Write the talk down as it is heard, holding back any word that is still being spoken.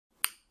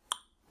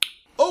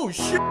Oh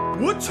shit!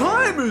 What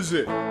time is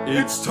it?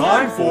 It's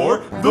time for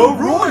the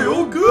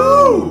Royal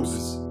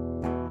Goobs!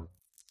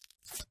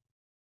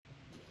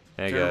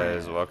 Hey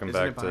guys, welcome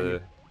back to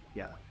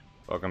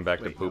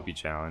Wait, Poopy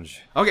Challenge.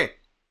 Okay.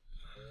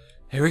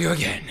 Here we go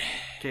again.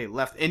 Okay,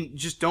 left. And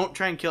just don't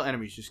try and kill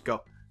enemies. Just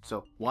go.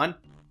 So, 1.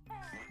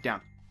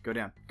 Down. Go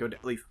down. Go down.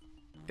 Leave.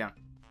 Down.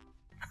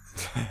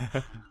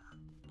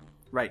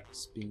 Right.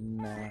 Spin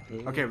my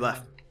head. Okay,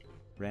 left.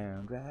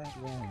 Round, right,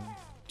 round.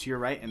 To your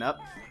right and up.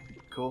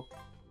 Cool.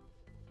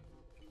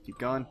 Keep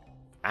going.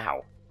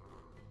 Ow.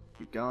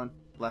 Keep going.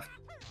 Left.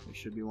 There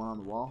should be one on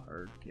the wall.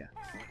 Or, yeah.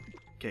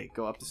 Okay,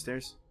 go up the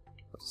stairs.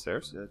 Up the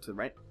stairs? To the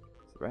right.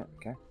 To the right,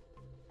 okay.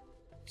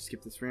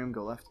 Skip this room.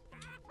 Go left.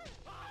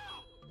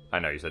 I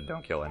know you said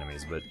don't kill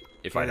enemies, but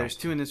if Okay, I don't... there's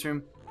 2 in this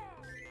room.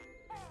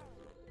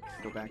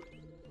 Go back.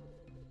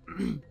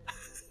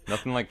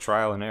 Nothing like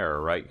trial and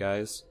error, right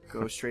guys?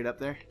 Go straight up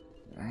there.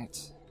 Right.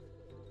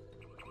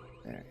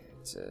 There,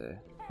 it's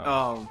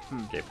Oh.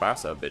 ¿Qué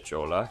pasa,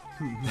 bichola?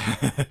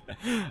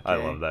 I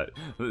love that.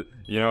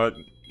 You know what?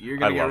 You're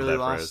gonna get really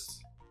lost. Phrase.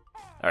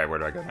 Alright, where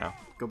do I go now?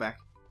 Go back.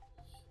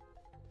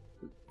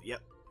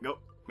 Yep. Go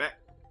back.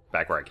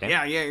 Back where I can?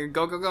 Yeah.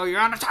 Go. You're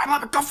on the time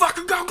limit. Go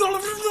fucking go.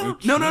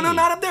 Okay. No,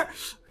 not up there.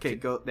 Okay,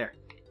 go there.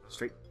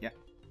 Straight. Yeah.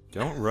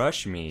 Don't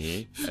rush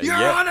me. You're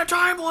on a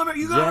time limit.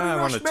 You gotta I'm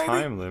rush, on a baby.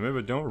 time limit,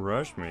 but don't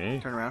rush me.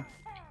 Turn around.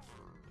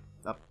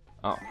 Up.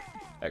 Oh,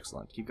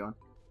 excellent. Keep going.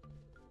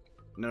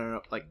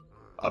 No. Like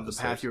Up the the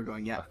path stairs. you were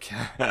going. Yeah.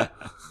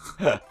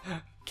 Okay.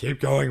 Keep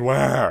going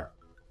where?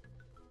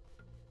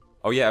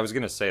 Oh yeah, I was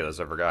gonna say this.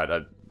 I forgot.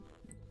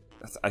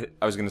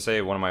 I was gonna say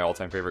one of my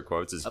all-time favorite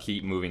quotes is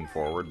 "Keep moving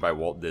forward" by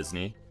Walt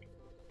Disney.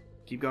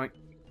 Keep going.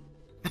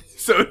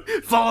 So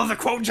follow the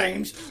quote,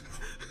 James.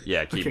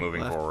 Yeah, keep Okay,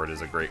 moving left. forward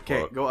is a great Okay,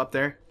 quote. go up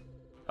there.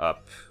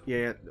 Up.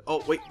 Yeah.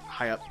 Oh wait,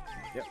 high up.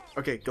 Yep.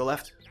 Okay, go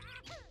left.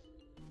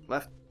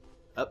 Left.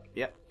 Up.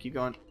 Yep. Keep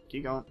going.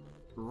 Keep going.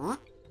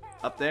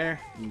 Up there.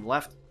 And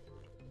left.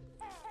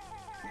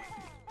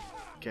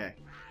 Okay.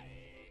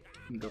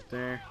 You can go up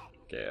there.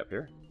 Okay, up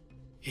here.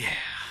 Yeah.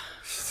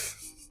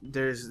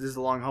 There's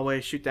a long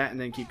hallway. Shoot that and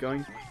then keep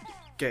going.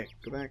 Okay,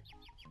 go back.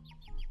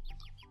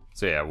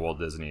 So yeah, Walt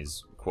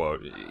Disney's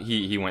quote.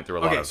 He went through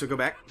a lot Okay, of. so go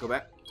back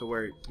to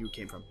where you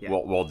came from. Yeah.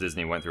 Walt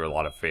Disney went through a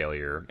lot of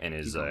failure in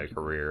his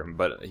career,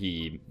 but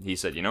he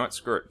said, you know what,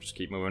 screw it, just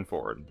keep moving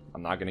forward.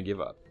 I'm not gonna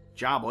give up.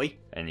 Job, boy.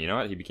 And you know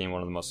what? He became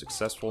one of the most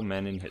successful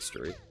men in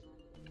history.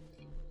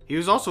 He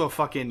was also a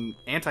fucking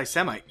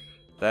anti-Semite.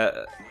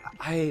 That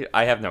I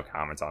have no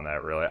comments on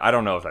that really. I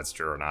don't know if that's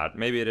true or not.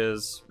 Maybe it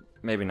is.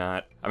 Maybe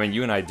not. I mean,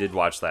 you and I did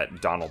watch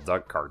that Donald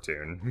Duck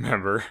cartoon.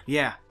 Remember?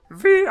 Yeah.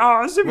 We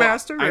are the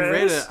master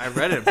race. I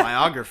read a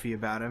biography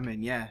about him,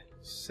 and yeah,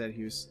 said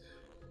he was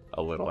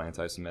A little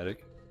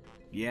anti-Semitic.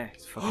 yeah,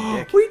 he's a fucking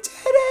dick. We did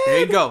it! There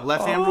you go,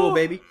 left hand rule,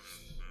 baby.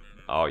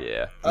 Oh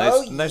yeah.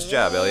 Nice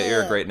job, Elliot.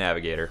 You're a great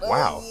navigator.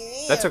 Wow.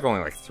 That took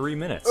only like 3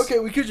 minutes. Okay,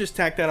 we could just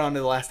tack that on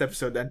to the last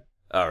episode then.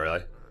 Oh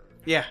really?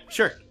 Yeah,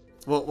 sure.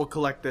 We'll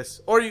collect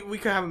this, or we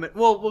could have a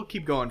we'll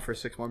keep going for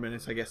 6 more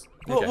minutes, I guess.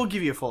 We'll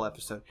give you a full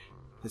episode.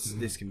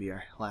 This can be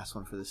our last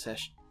one for the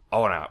session.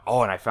 Oh,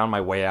 and I found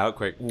my way out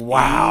quick.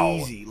 Wow.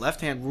 Easy.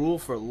 Left-hand rule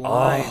for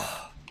life.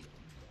 Oh.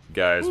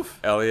 Guys,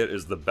 Elliot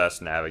is the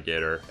best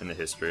navigator in the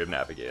history of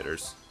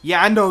navigators.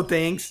 Yeah, I know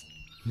things.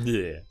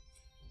 Yeah.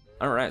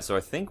 Alright, so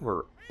I think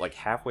we're like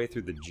halfway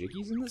through the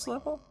jiggies in this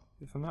level,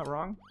 if I'm not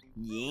wrong.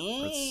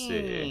 Yeah. Let's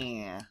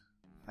see.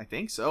 I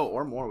think so,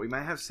 or more. We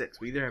might have 6.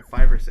 We either have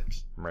 5 or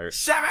 6. Right.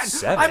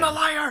 7! I'm a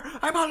liar!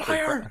 I'm a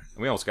liar!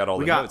 We almost got all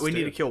the notes, We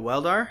need to kill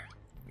Weldar.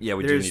 Yeah,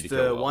 we There's do need to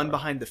kill the one Weldar.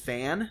 behind the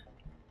fan.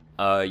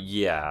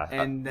 Yeah.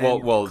 And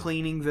then well,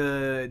 cleaning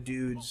the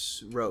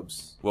dude's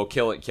robes. well,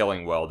 killing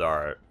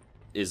Weldar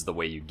is the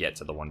way you get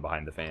to the one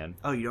behind the fan.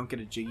 Oh, you don't get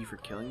a jiggy for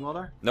killing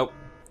Weldar? Nope.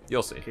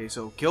 You'll see. Okay,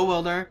 so kill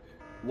Weldar,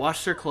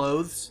 wash their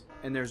clothes,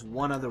 and there's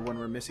one other one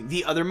we're missing.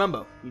 The other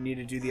Mumbo. You need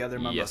to do the other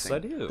Mumbo Yes, thing. I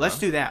do. Let's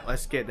do that.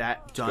 Let's get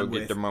that done Go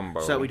get the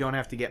Mumbo. so that we don't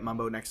have to get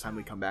Mumbo next time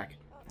we come back.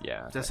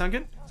 Yeah. Does that sound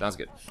good? Sounds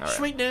good. All right.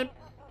 Sweet, dude.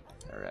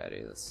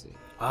 Alrighty, let's see.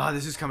 Ah,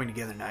 this is coming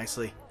together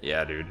nicely.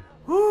 Yeah, dude.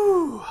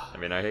 Woo! I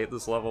mean, I hate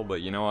this level,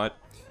 but you know what?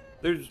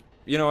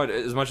 You know what?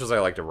 As much as I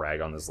like to rag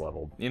on this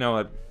level, you know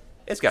what?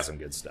 It's got some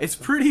good stuff. It's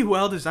pretty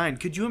well designed.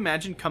 Could you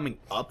imagine coming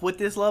up with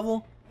this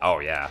level? Oh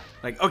yeah.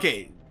 Like,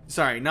 okay,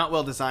 sorry, not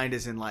well designed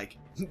as in like,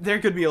 there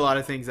could be a lot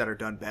of things that are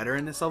done better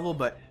in this level,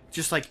 but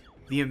just like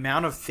the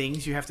amount of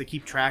things you have to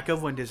keep track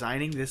of when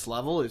designing this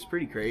level is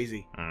pretty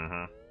crazy.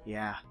 Mm-hmm.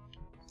 Yeah.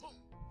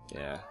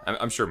 Yeah.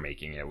 I'm sure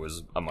making it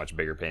was a much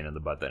bigger pain in the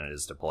butt than it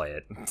is to play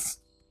it.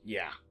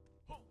 Yeah.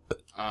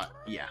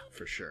 Yeah,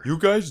 for sure. You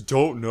guys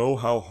don't know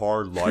how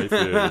hard life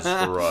is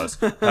for us.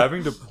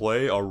 Having to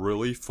play a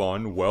really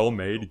fun,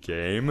 well-made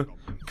game?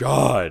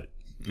 God,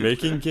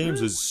 making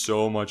games is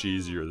so much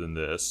easier than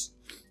this.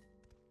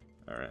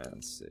 Alright,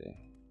 let's see.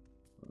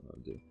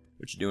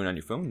 What you doing on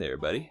your phone there,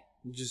 buddy?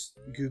 I'm just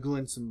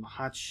Googling some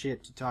hot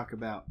shit to talk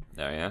about.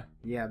 Oh, yeah?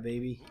 Yeah,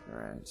 baby.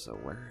 Alright, so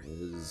where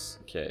is...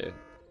 Okay.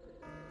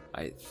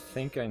 I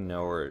think I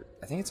know where...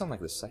 I think it's on, like,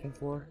 the second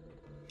floor?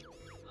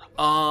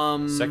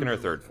 Second or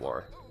third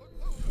floor?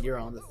 You're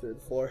on the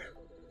third floor.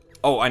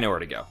 Oh, I know where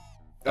to go.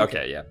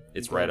 Okay, yeah.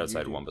 It's right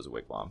outside Wumba's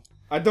wigwam.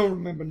 I don't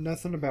remember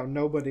nothing about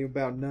nobody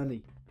about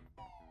none.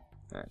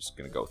 I'm just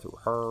gonna go through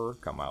her,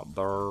 come out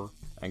there,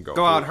 and go.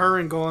 Go out her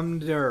and go in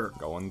there.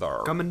 Go in there.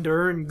 Come in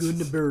there and go in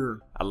the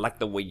burr. I like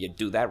the way you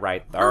do that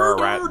right there,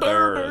 right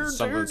there.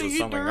 Something to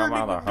something come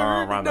out of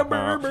her, around the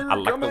burr. I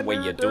like the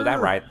way you do that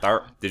right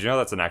there. Did you know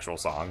that's an actual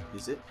song?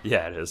 Is it?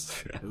 Yeah, it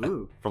is.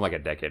 Ooh. From like a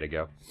decade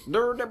ago.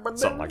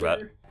 Something like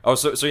that. Oh,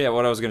 so yeah,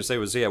 what I was gonna say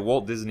was, yeah,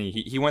 Walt Disney,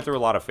 he went through a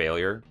lot of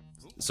failure,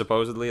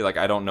 supposedly. Like,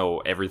 I don't know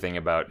everything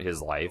about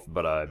his life,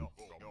 but,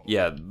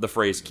 yeah, the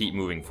phrase, keep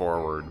moving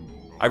forward,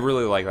 I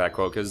really like that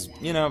quote, because,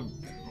 you know,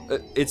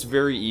 it's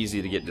very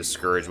easy to get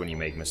discouraged when you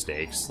make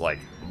mistakes. Like,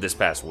 this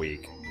past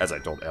week, as I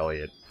told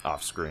Elliot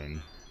off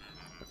screen,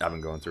 I've been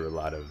going through a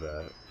lot of,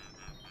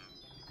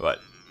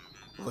 what?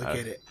 Look at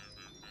it.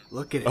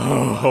 Look at it.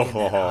 Look at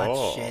that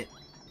hot shit.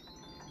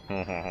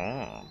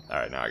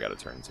 Alright, now I gotta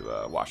turn to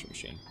a washing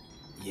machine.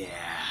 Yeah.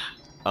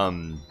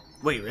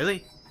 Wait,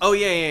 really? Oh,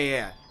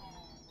 yeah.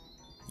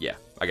 Yeah,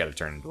 I gotta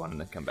turn into one and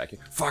then come back here.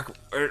 Fuck!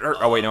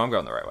 Oh, wait, no, I'm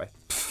going the right way.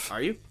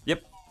 Are you?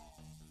 Yep.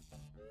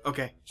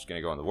 Okay. Just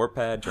gonna go on the warp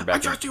pad, turn back. I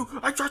trust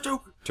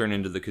you! Turn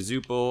into the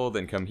Kazoople,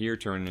 then come here,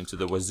 turn into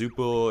the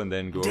Wazoople, and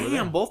then go over there.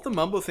 Damn, both the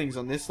Mumbo things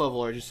on this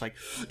level are just like,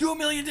 do a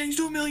million things,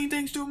 do a million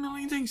things, do a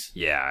million things.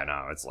 Yeah, I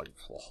know, it's like,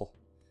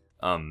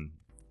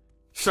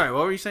 Sorry,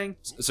 what were you saying?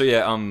 So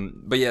yeah,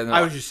 but yeah, no,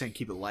 I was just saying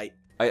keep it light.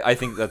 I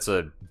think that's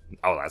a...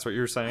 Oh, that's what you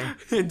were saying?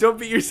 Don't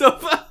beat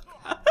yourself up.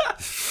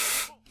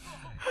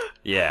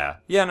 Yeah,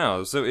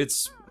 no, so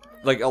it's...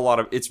 Like,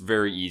 it's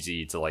very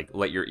easy to, like,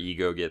 let your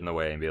ego get in the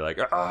way and be like,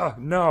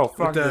 no,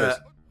 fuck this.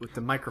 With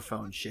the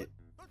microphone shit.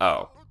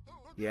 Oh.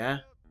 Yeah?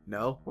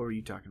 No? What were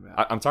you talking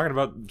about? I'm talking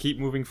about keep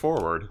moving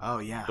forward. Oh,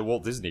 yeah. The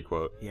Walt Disney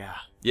quote. Yeah.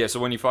 Yeah, so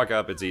when you fuck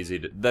up, it's easy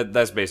to...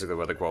 That's basically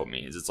what the quote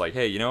means. It's like,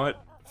 hey, you know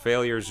what?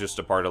 Failure is just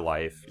a part of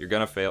life. You're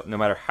gonna fail. No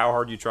matter how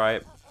hard you try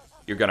it,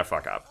 you're gonna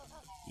fuck up.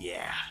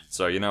 Yeah.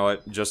 So, you know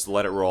what? Just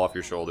let it roll off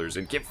your shoulders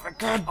and get...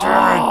 God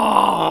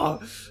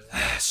damn it!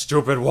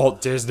 Stupid Walt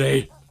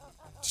Disney!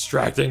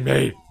 Distracting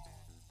me!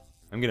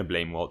 I'm gonna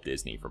blame Walt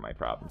Disney for my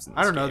problems in this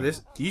I don't know game.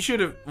 this. You should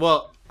have...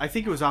 Well, I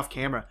think it was off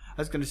camera.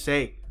 I was gonna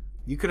say,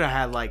 you could have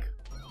had, like,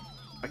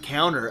 a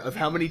counter of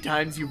how many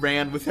times you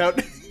ran without,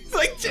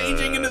 like,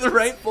 changing into the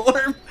right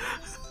form.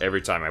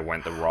 Every time I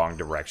went the wrong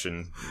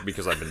direction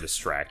because I've been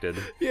distracted.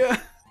 Yeah.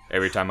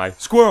 Every time I...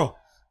 Squirrel!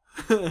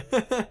 You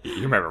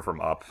remember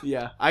from Up.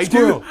 Yeah, I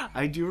Squirrel! do.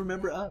 I do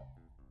remember Up.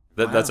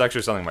 That's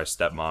actually something my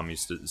stepmom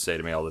used to say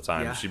to me all the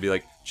time. Yeah. She'd be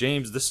like,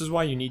 James, this is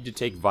why you need to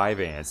take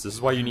Vyvanse. This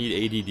is why you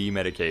need ADD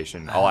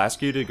medication. I'll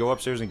ask you to go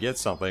upstairs and get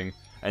something,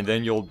 and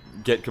then you'll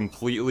get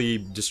completely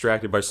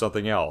distracted by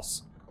something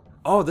else.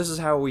 Oh, this is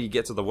how we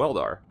get to the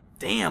Weldar.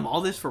 Damn, all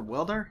this for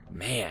Weldar?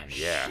 Man,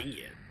 yeah.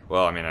 Shit.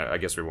 Well, I mean, I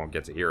guess we won't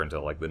get to hear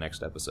until, like, the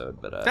next episode,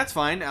 but, That's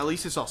fine. At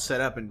least it's all set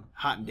up and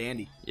hot and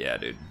dandy. yeah,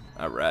 dude.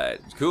 Alright.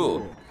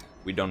 Cool.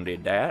 We done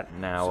did that.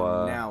 Now,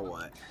 So now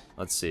what?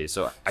 let's see.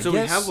 So, I So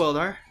guess... we have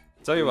Weldar.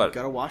 Tell you what.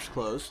 Gotta wash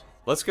clothes.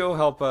 Let's go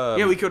help,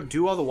 Yeah, we could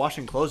do all the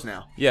washing clothes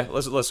now. Yeah,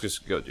 let's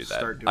just go do that.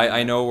 Start doing I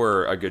that. know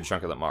where a good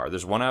chunk of them are.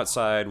 There's one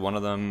outside, one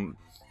of them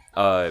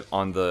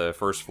on the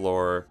first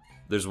floor.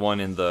 There's one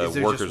in the Is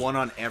there workers. just one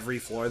on every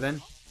floor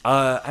then?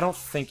 I don't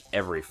think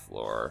every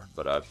floor,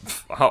 but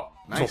oh,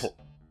 Nice.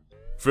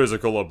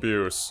 Physical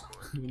abuse.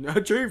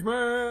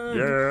 Achievement!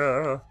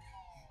 Yeah.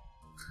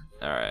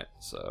 All right,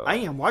 so I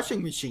am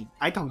washing machine.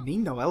 I don't need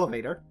no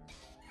elevator.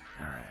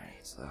 all right,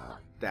 so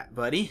That,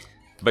 buddy.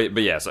 but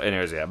yeah. So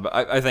anyways, yeah. But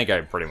I think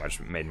I pretty much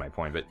made my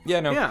point. But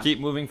yeah, no, Yeah. keep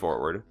moving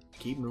forward.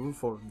 Keep moving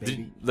forward,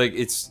 baby.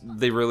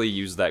 They really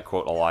use that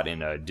quote a lot in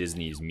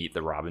Disney's Meet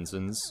the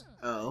Robinsons.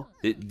 Oh.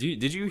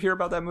 Did you hear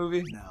about that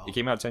movie? No. It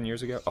came out 10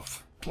 years ago. Oh,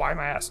 why am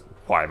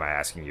I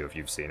asking you if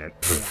you've seen it?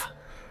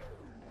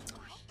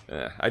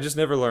 I just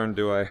never learned,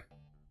 do I?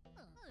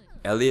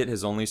 Elliot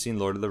has only seen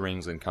Lord of the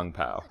Rings and Kung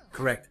Pao.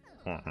 Correct.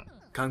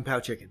 Kung Pao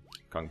chicken.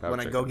 Kung Pao When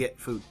chicken. I go get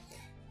food.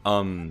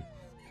 Alright,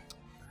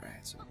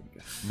 so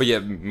but yeah,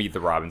 Meet the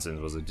Robinsons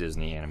was a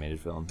Disney animated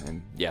film,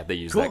 and yeah, they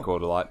used that Cool.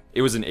 quote a lot.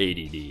 It was an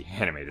ADD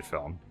animated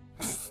film.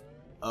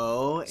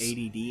 Oh,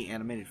 ADD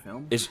animated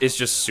film? It's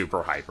just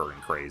super hyper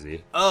and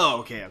crazy. Oh,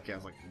 okay. I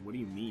was like, what do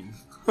you mean?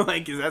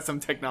 Like, is that some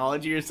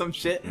technology or some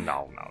shit?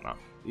 No.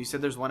 You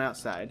said there's one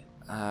outside.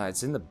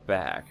 It's in the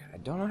back. I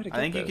don't know how to get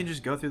I think there. you can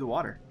just go through the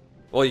water.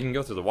 Well, you can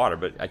go through the water,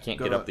 but I can't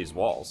Go get to- up these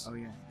walls. Oh,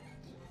 yeah.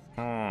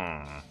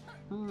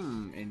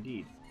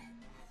 Indeed.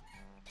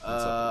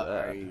 What's up with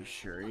that? Are you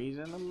sure he's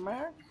in the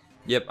back?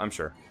 Yep, I'm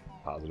sure.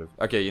 Positive.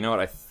 Okay, you know what?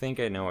 I think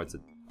I know what's...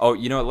 Oh,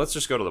 you know what? Let's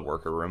just go to the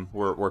worker room.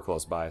 We're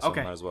close by, so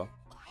Okay. might as well.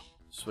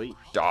 Sweet.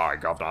 Die,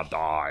 governor,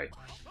 die.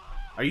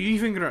 Are you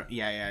even gonna...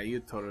 Yeah, you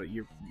totally...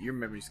 Your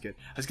memory's good.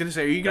 I was gonna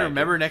say, are you gonna Thank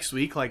remember next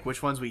week, like,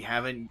 which ones we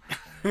haven't,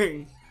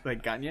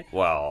 like, gotten yet?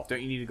 Well,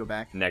 Don't you need to go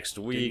back? next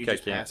Didn't week you I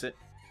just can't... pass it?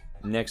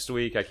 Next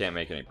week, I can't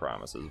make any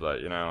promises,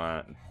 but you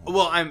know what?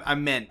 Well, I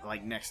meant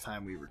like next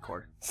time we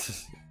record.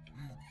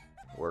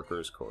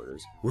 Workers'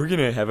 quarters. We're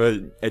gonna have a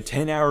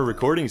 10-hour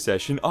recording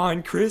session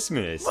on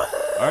Christmas.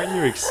 Aren't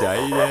you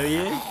excited,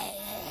 Elliot?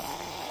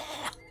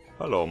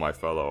 Hello, my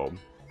fellow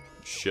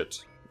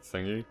shit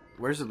thingy.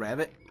 Where's the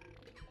rabbit?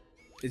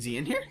 Is he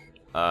in here?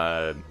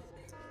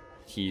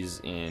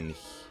 He's in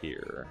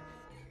here.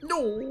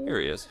 No. Here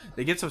he is.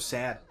 They get so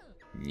sad.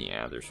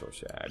 Yeah, they're so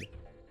sad.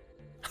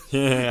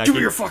 Yeah, Give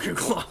me your fucking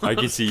claw. I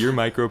can see your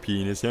micro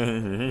penis.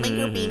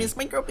 Micro penis,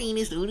 micro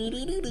penis, doo doo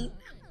doo doo doo.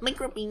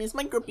 Micro penis,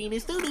 doo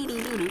doo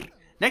doo doo doo.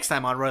 Next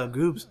time on Royal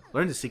Goobs,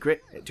 learn the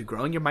secret to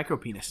growing your micro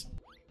penis.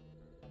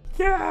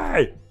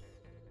 Yay!